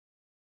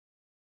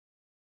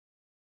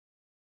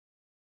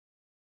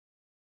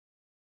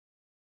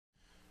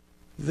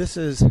This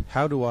is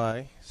how do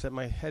I set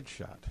my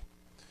headshot.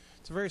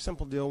 It's a very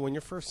simple deal. When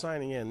you're first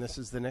signing in, this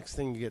is the next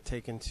thing you get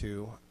taken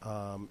to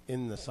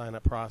in the sign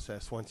up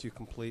process once you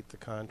complete the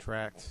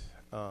contract,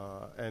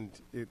 and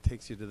it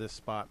takes you to this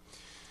spot.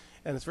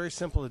 And it's very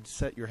simple to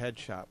set your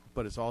headshot,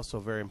 but it's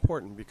also very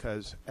important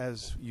because,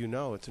 as you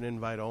know, it's an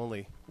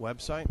invite-only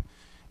website,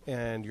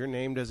 and your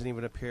name doesn't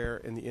even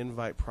appear in the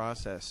invite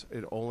process.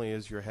 It only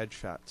is your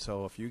headshot.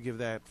 So if you give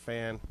that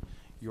fan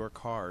your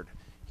card,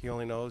 he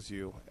only knows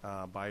you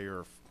by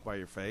your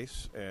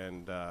face,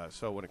 and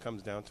so when it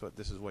comes down to it,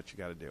 this is what you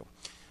got to do.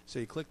 So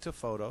you click to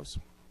Photos,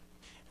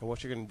 and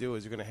what you're going to do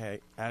is you're going to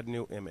add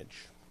new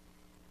image.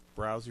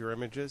 Browse your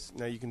images.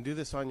 Now you can do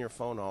this on your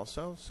phone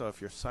also. So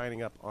if you're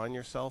signing up on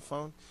your cell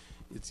phone,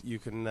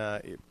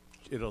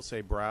 it'll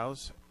say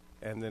browse,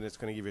 and then it's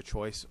going to give you a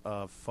choice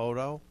of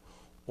photo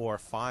or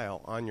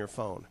file on your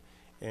phone.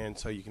 And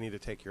so you can either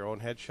take your own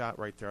headshot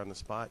right there on the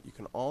spot. You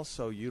can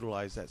also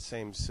utilize that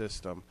same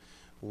system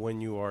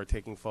when you are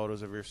taking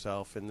photos of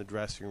yourself in the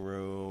dressing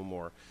room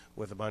or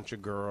with a bunch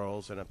of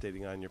girls and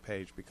updating on your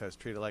page, because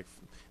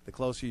the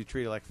closer you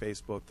treat it like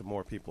Facebook, the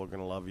more people are going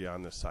to love you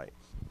on this site.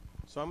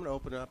 So I'm going to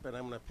open up and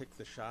I'm going to pick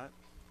the shot.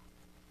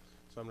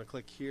 So I'm going to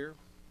click here,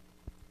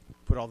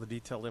 put all the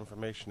detailed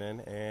information in,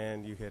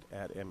 and you hit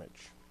Add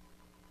Image.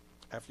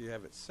 After you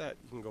have it set,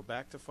 you can go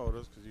back to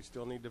Photos because you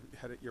still need to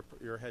edit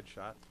your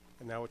headshot.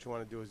 And now what you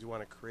want to do is you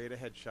want to create a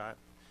headshot.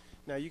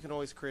 Now you can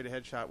always create a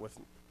headshot with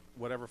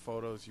whatever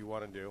photos you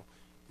want to do.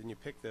 Then you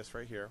pick this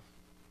right here,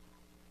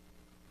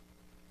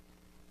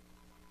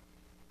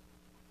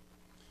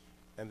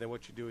 and then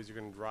what you do is you're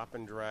going to drop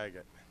and drag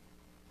it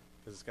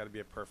because it's got to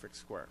be a perfect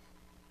square,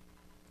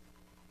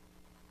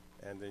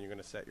 and then you're going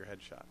to set your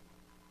headshot.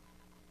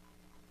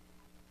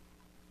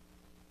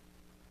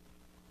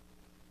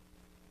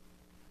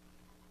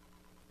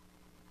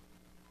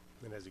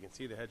 And as you can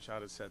see, the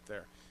headshot is set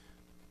there,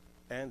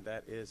 and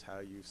that is how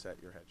you set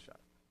your headshot.